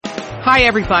Hi,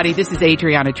 everybody. This is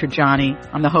Adriana Trajani.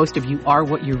 I'm the host of You Are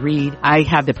What You Read. I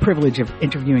have the privilege of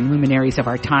interviewing luminaries of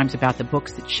our times about the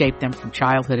books that shaped them from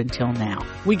childhood until now.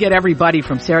 We get everybody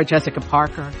from Sarah Jessica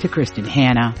Parker to Kristen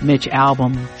Hanna, Mitch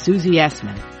Albom, Susie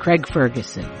Essman, Craig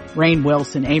Ferguson, Rainn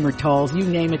Wilson, Amor Towles, you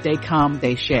name it, they come,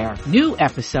 they share. New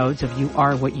episodes of You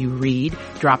Are What You Read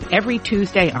drop every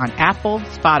Tuesday on Apple,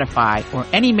 Spotify, or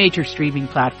any major streaming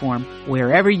platform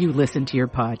wherever you listen to your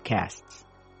podcasts.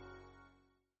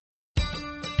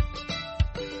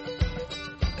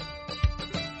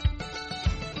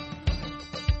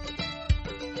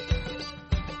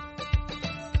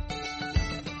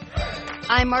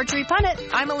 I'm Marjorie Punnett.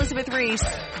 I'm Elizabeth Reese.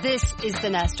 This is The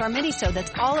Nest, our mini-show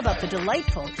that's all about the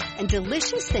delightful and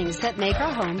delicious things that make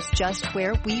our homes just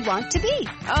where we want to be.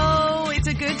 Oh, it's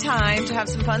a good time to have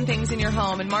some fun things in your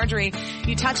home. And Marjorie,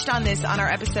 you touched on this on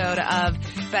our episode of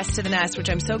Best to the Nest, which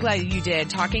I'm so glad you did,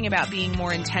 talking about being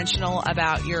more intentional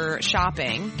about your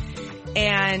shopping.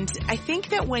 And I think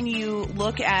that when you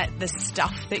look at the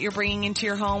stuff that you're bringing into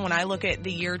your home, when I look at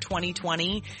the year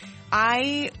 2020,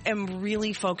 I am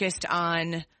really focused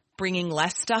on bringing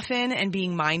less stuff in and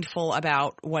being mindful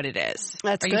about what it is.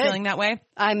 That's good. Are you feeling that way?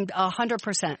 I'm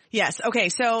 100%. Yes. Okay.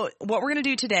 So what we're going to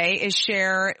do today is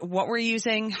share what we're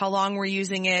using, how long we're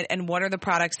using it, and what are the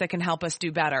products that can help us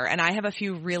do better. And I have a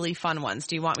few really fun ones.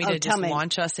 Do you want me to just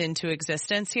launch us into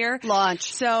existence here?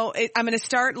 Launch. So I'm going to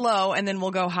start low and then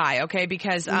we'll go high. Okay.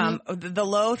 Because, the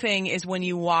low thing is when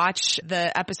you watch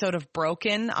the episode of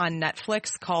Broken on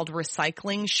Netflix called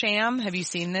Recycling Sham. Have you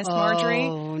seen this, Marjorie?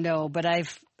 Oh, no, but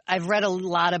I've read a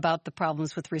lot about the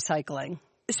problems with recycling.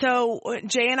 So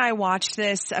Jay and I watched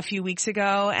this a few weeks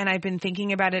ago, and I've been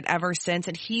thinking about it ever since.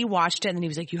 And he watched it, and then he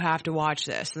was like, "You have to watch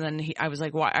this." And then I was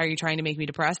like, "Why are you trying to make me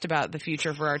depressed about the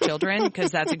future for our children?"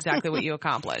 Because that's exactly what you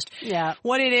accomplished. Yeah.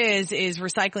 What it is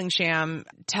Recycling Sham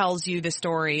tells you the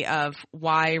story of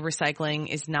why recycling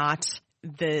is not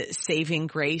the saving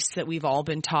grace that we've all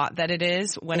been taught that it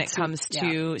is when it comes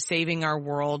to saving our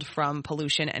world from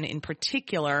pollution, and in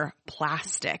particular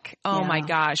plastic. Oh my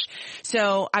gosh.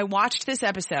 So I watched this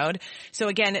episode. So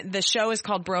again, the show is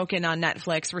called Broken on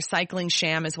Netflix. Recycling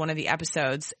Sham is one of the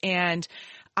episodes. And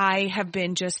I have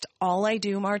been all I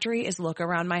do, Marjorie, is look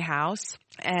around my house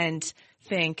and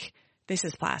think, this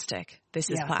is plastic. This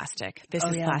is plastic. This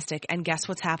is plastic. And guess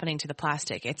what's happening to the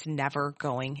plastic? It's never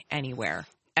going anywhere.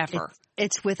 Ever.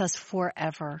 It's with us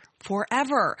forever.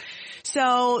 Forever.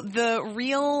 So the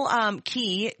real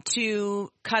key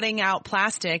to cutting out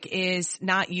plastic is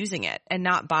not using it and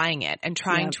not buying it and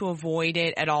trying to avoid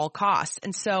it at all costs.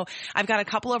 And so I've got a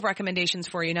couple of recommendations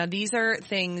for you. Now, these are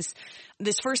things,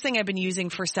 this first thing I've been using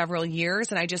for several years,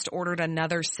 and I just ordered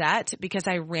another set because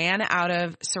I ran out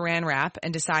of saran wrap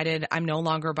and decided I'm no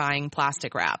longer buying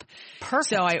plastic wrap. Perfect.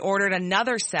 So I ordered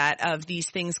another set of these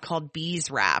things called bees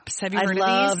wraps. Have you heard of these?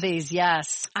 I love these,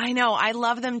 yes. I know. I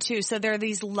love them too. So they're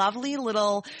these lovely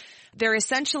little, they're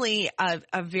essentially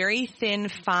a very thin,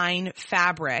 fine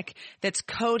fabric that's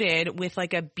coated with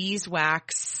like a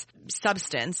beeswax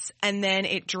substance, and then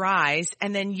it dries,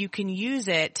 and then you can use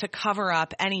it to cover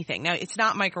up anything. Now, it's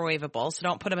not microwavable, so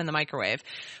don't put them in the microwave.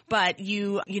 But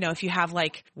you know, if you have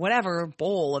like whatever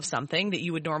bowl of something that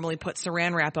you would normally put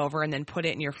saran wrap over and then put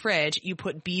it in your fridge, you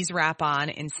put bees wrap on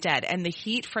instead. And the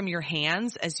heat from your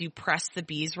hands as you press the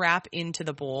bees wrap into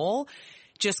the bowl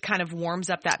just kind of warms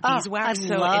up that beeswax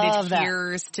so it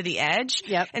adheres to the edge.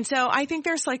 Yep. And so I think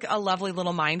there's like a lovely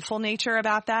little mindful nature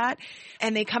about that.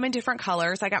 And they come in different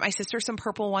colors. I got my sister some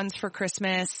purple ones for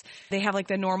Christmas. They have like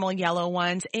the normal yellow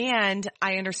ones. And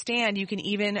I understand you can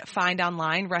even find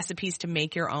online recipes to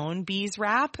make your own bees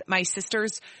wrap. My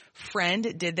sister's friend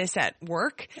did this at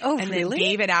work and then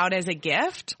gave it out as a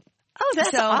gift. Oh,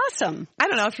 that's awesome. I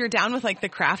don't know if you're down with like the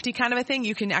crafty kind of a thing.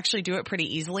 You can actually do it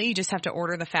pretty easily. You just have to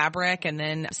order the fabric and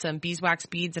then some beeswax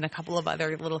beads and a couple of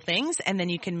other little things, and then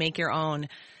you can make your own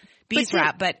bees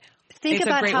wrap. But it's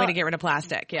a great way to get rid of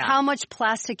plastic. Yeah. How much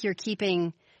plastic you're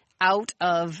keeping out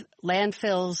of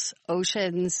landfills,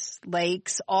 oceans,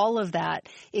 lakes, all of that,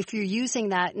 if you're using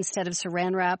that instead of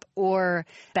saran wrap or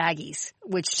baggies,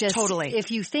 which just, if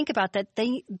you think about that,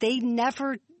 they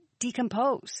never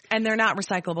decompose. And they're not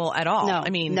recyclable at all. No, I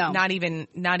mean, not even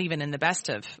in the best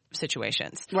of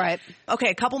situations. Right. Okay,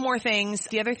 a couple more things.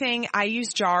 The other thing, I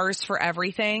use jars for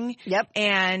everything. Yep.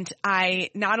 And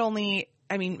I not only,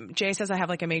 I mean, Jay says I have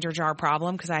like a major jar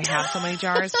problem because I have so many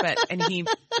jars, and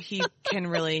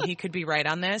he could be right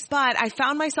on this. But I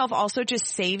found myself also just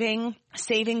saving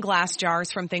glass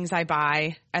jars from things I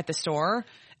buy at the store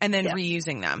and then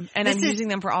reusing them. And I'm using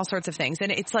them for all sorts of things.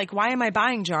 And it's like, why am I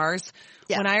buying jars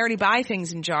when I already buy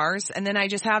things in jars and then I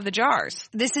just have the jars?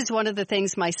 This is one of the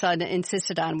things my son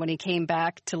insisted on when he came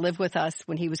back to live with us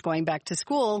when he was going back to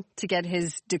school to get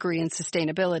his degree in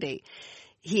sustainability.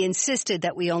 He insisted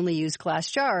that we only use glass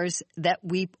jars that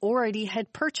we already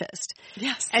had purchased.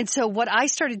 Yes. And so what I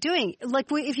started doing, like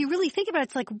if you really think about it,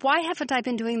 it's like, why haven't I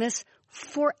been doing this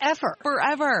forever?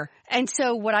 Forever. And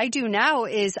so what I do now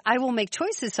is I will make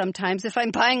choices sometimes. If I'm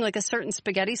buying like a certain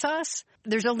spaghetti sauce,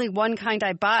 there's only one kind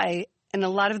I buy. And a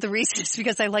lot of the reason is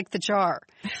because I like the jar,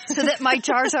 so that my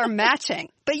jars are matching.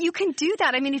 But you can do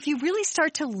that. I mean, if you really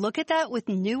start to look at that with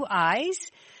new eyes,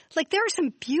 like there are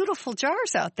some beautiful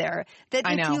jars out there that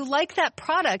if you like that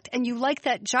product and you like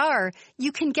that jar,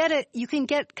 you can get it. You can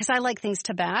get, because I like things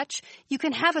to match, you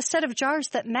can have a set of jars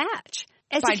that match.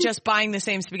 By just buying the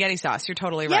same spaghetti sauce. You're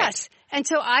totally right. Yes. And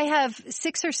so I have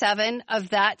 6 or 7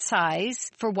 of that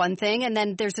size for one thing. And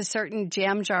then there's a certain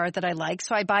jam jar that I like.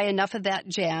 So I buy enough of that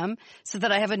jam so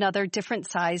that I have another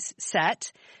different size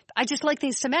set. I just like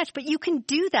things to match. But you can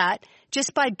do that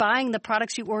just by buying the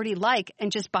products you already like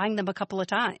and just buying them a couple of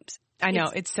times. I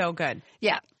know. It's so good.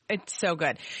 Yeah. It's so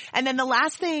good. And then the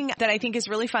last thing that I think is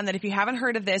really fun, that if you haven't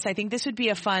heard of this, I think this would be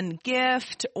a fun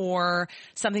gift or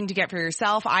something to get for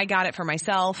yourself. I got it for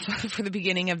myself for the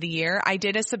beginning of the year. I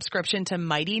did a subscription to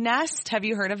Mighty Nest. Have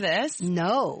you heard of this?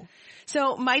 No.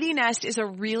 So Mighty Nest is a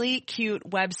really cute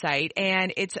website,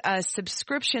 and it's a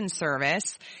subscription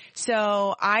service.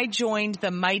 So I joined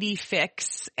the Mighty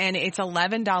Fix, and it's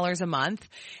 $11 a month,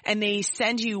 and they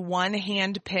send you one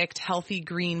hand-picked healthy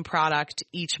green product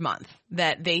each month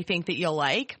that they think that you'll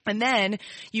like. And then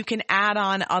you can add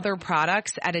on other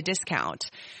products at a discount.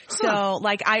 So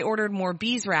like I ordered more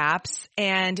bees wraps,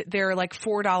 and they're like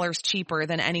 $4 cheaper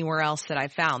than anywhere else that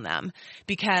I've found them,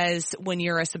 because when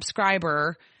you're a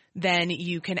subscriber, then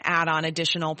you can add on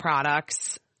additional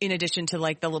products in addition to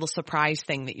like the little surprise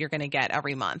thing that you're going to get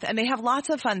every month. And they have lots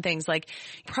of fun things like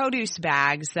produce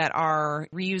bags that are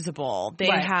reusable. They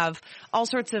have all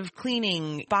sorts of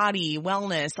cleaning, body,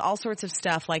 wellness, all sorts of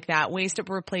stuff like that, ways to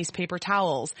replace paper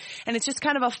towels. And it's just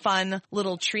kind of a fun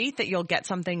little treat that you'll get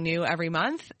something new every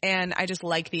month. And I just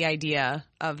like the idea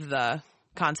of the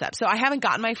concept. So I haven't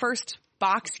gotten my first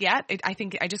box yet. I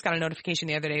think I just got a notification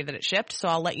the other day that it shipped, so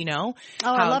I'll let you know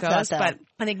how it goes. But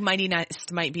I think Mighty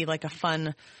Nest might be like a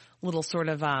fun little sort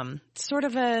of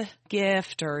a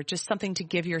gift or just something to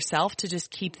give yourself to just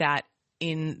keep that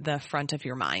in the front of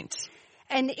your mind.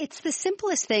 And it's the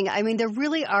simplest thing. I mean, there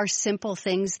really are simple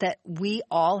things that we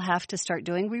all have to start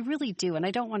doing. We really do. And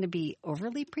I don't want to be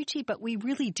overly preachy, but we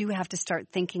really do have to start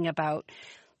thinking about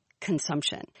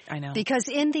consumption. I know. Because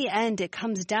in the end, it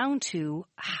comes down to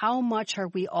how much are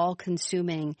we all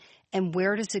consuming and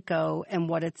where does it go and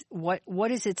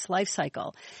what is its life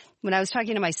cycle. When I was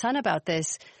talking to my son about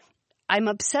this, I'm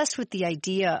obsessed with the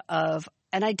idea of,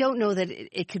 and I don't know that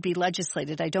it could be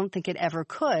legislated. I don't think it ever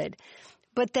could,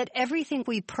 but that everything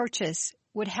we purchase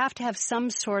would have to have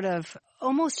some sort of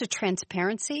almost a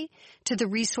transparency to the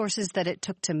resources that it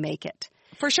took to make it.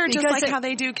 For sure, just like how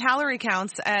they do calorie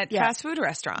counts at fast food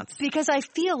restaurants. Because I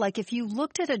feel like if you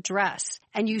looked at a dress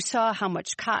and you saw how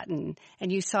much cotton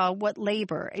and you saw what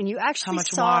labor and you actually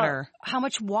saw how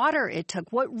much water it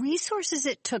took, what resources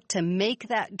it took to make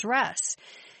that dress,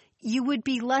 you would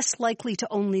be less likely to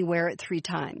only wear it 3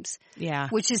 times. Yeah.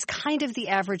 Which is kind of the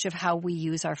average of how we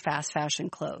use our fast fashion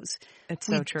clothes. It's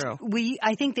so true.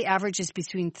 I think the average is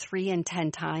between 3 and 10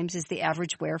 times is the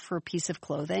average wear for a piece of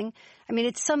clothing. I mean,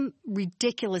 it's some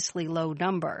ridiculously low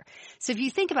number. So if you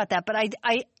think about that, but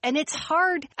and it's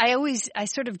hard. I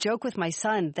sort of joke with my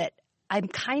son that I'm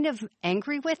kind of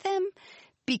angry with him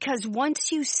because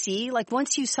once you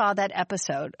saw that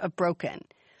episode of Broken,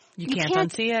 you can't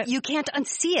unsee it. You can't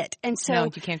unsee it. And so no,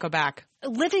 you can't go back.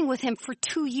 Living with him for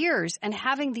 2 years and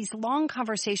having these long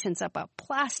conversations about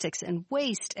plastics and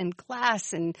waste and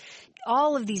glass and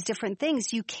all of these different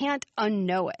things, you can't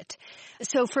unknow it.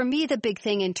 So for me, the big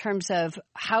thing in terms of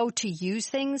how to use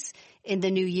things in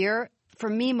the new year, for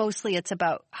me, mostly it's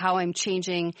about how I'm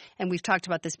changing, and we've talked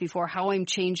about this before, how I'm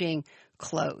changing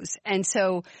clothes. And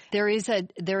so there is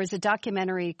a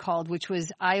documentary which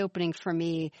was eye-opening for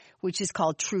me, which is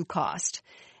called True Cost.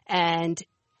 And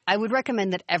I would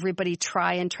recommend that everybody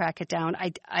try and track it down.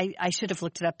 I should have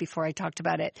looked it up before I talked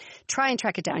about it. Try and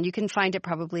track it down. You can find it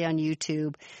probably on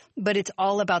YouTube, but it's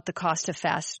all about the cost of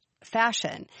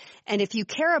fashion. And if you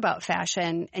care about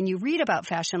fashion and you read about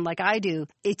fashion like I do,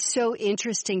 it's so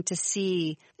interesting to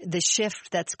see the shift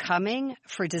that's coming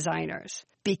for designers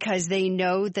because they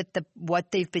know that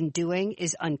what they've been doing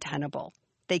is untenable.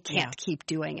 They can't keep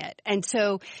doing it. And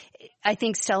so I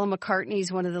think Stella McCartney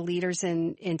is one of the leaders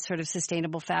in sort of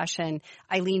sustainable fashion.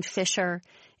 Eileen Fisher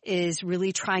is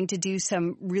really trying to do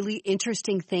some really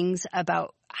interesting things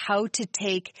about how to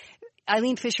take –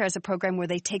 Eileen Fisher has a program where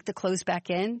they take the clothes back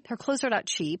in. Her clothes are not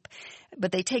cheap,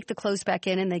 but they take the clothes back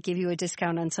in and they give you a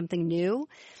discount on something new.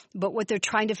 But what they're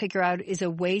trying to figure out is a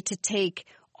way to take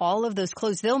all of those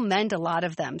clothes. They'll mend a lot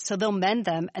of them. So they'll mend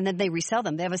them and then they resell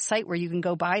them. They have a site where you can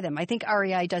go buy them. I think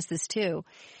REI does this too.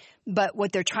 But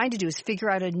what they're trying to do is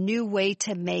figure out a new way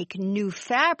to make new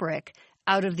fabric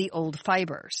out of the old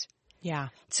fibers. Yeah.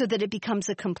 So that it becomes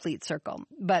a complete circle.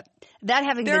 But that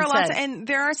having been said. And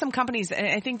there are some companies, and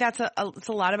I think that's it's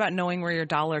a lot about knowing where your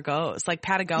dollar goes. Like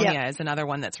Patagonia is another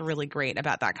one that's really great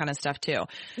about that kind of stuff too.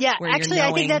 Yeah. Actually,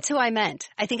 I think that's who I meant.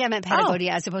 I think I meant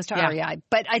Patagonia as opposed to REI.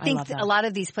 But I think a lot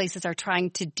of these places are trying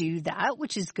to do that,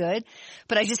 which is good.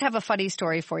 But I just have a funny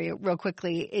story for you real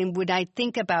quickly. And when I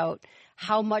think about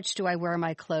how much do I wear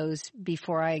my clothes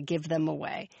before I give them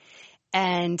away?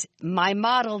 And my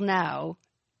model now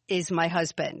is my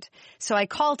husband. So I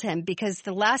called him because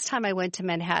the last time I went to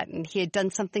Manhattan, he had done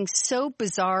something so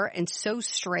bizarre and so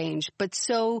strange, but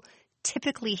so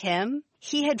typically him.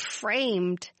 He had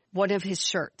framed one of his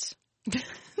shirts.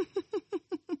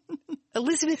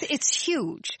 Elizabeth, it's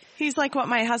huge. He's like what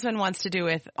my husband wants to do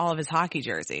with all of his hockey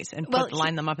jerseys and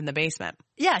line them up in the basement.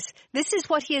 Yes. This is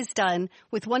what he has done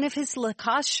with one of his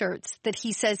Lacoste shirts that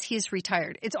he says he is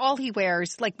retired. It's all he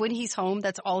wears. Like when he's home,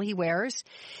 that's all he wears.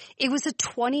 It was a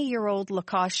 20-year-old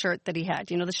Lacoste shirt that he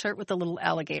had. You know, the shirt with the little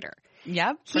alligator.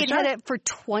 Yep. He had it for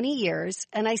 20 years.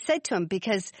 And I said to him,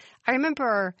 because I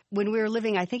remember when we were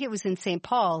living, I think it was in St.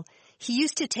 Paul, he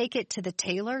used to take it to the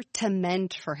tailor to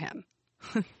mend for him.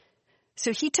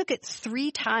 So he took it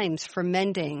 3 times for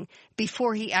mending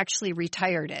before he actually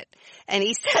retired it. And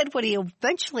he said what he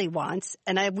eventually wants,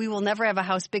 and we will never have a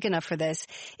house big enough for this,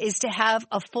 is to have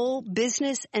a full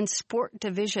business and sport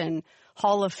division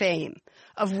Hall of Fame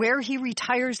of where he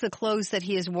retires the clothes that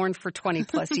he has worn for 20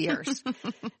 plus years.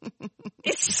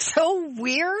 It's so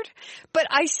weird, but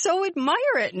I so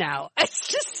admire it now. It's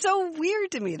just so weird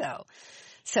to me though.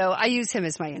 So I use him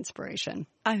as my inspiration.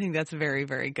 I think that's very,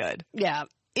 very good. Yeah.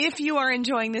 If you are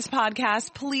enjoying this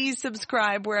podcast, please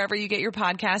subscribe wherever you get your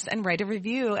podcasts and write a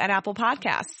review at Apple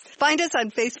Podcasts. Find us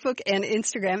on Facebook and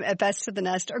Instagram at Best to the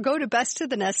Nest or go to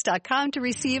besttothenest.com to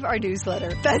receive our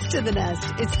newsletter. Best to the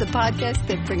Nest. It's the podcast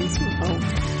that brings you home.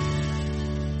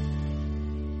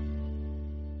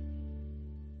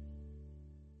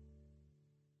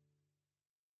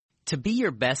 To be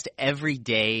your best every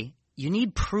day, you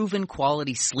need proven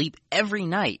quality sleep every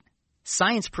night.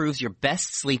 Science proves your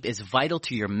best sleep is vital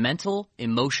to your mental,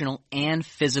 emotional, and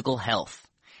physical health.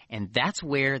 And that's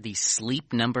where the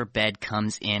Sleep Number bed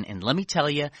comes in. And let me tell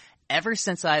you, ever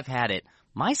since I've had it,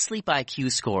 my sleep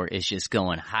IQ score is just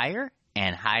going higher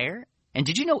and higher. And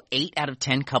did you know 8 out of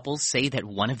 10 couples say that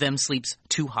one of them sleeps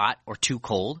too hot or too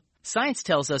cold? Science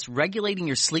tells us regulating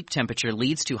your sleep temperature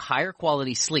leads to higher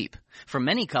quality sleep. For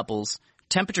many couples,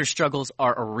 temperature struggles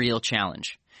are a real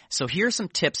challenge. So here are some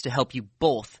tips to help you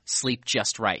both sleep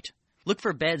just right. Look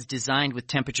for beds designed with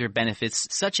temperature benefits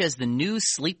such as the new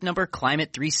Sleep Number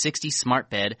Climate 360 Smart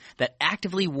Bed that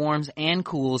actively warms and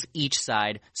cools each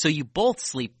side so you both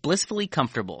sleep blissfully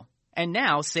comfortable. And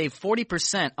now save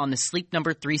 40% on the Sleep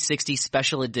Number 360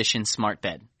 Special Edition Smart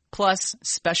Bed. Plus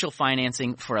special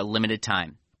financing for a limited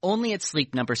time. Only at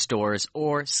Sleep Number stores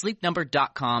or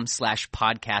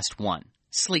sleepnumber.com/podcast1.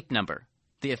 Sleep Number,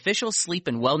 the official sleep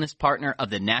and wellness partner of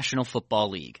the National Football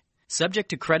League. Subject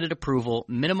to credit approval,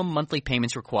 minimum monthly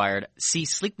payments required. See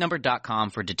sleepnumber.com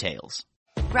for details.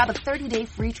 Grab a 30-day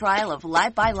free trial of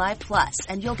Live by Live Plus,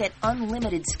 and you'll get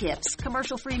unlimited skips,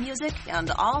 commercial-free music,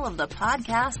 and all of the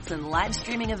podcasts and live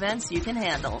streaming events you can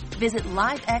handle. Visit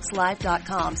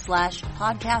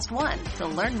livexlive.com/podcast1 to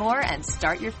learn more and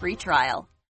start your free trial.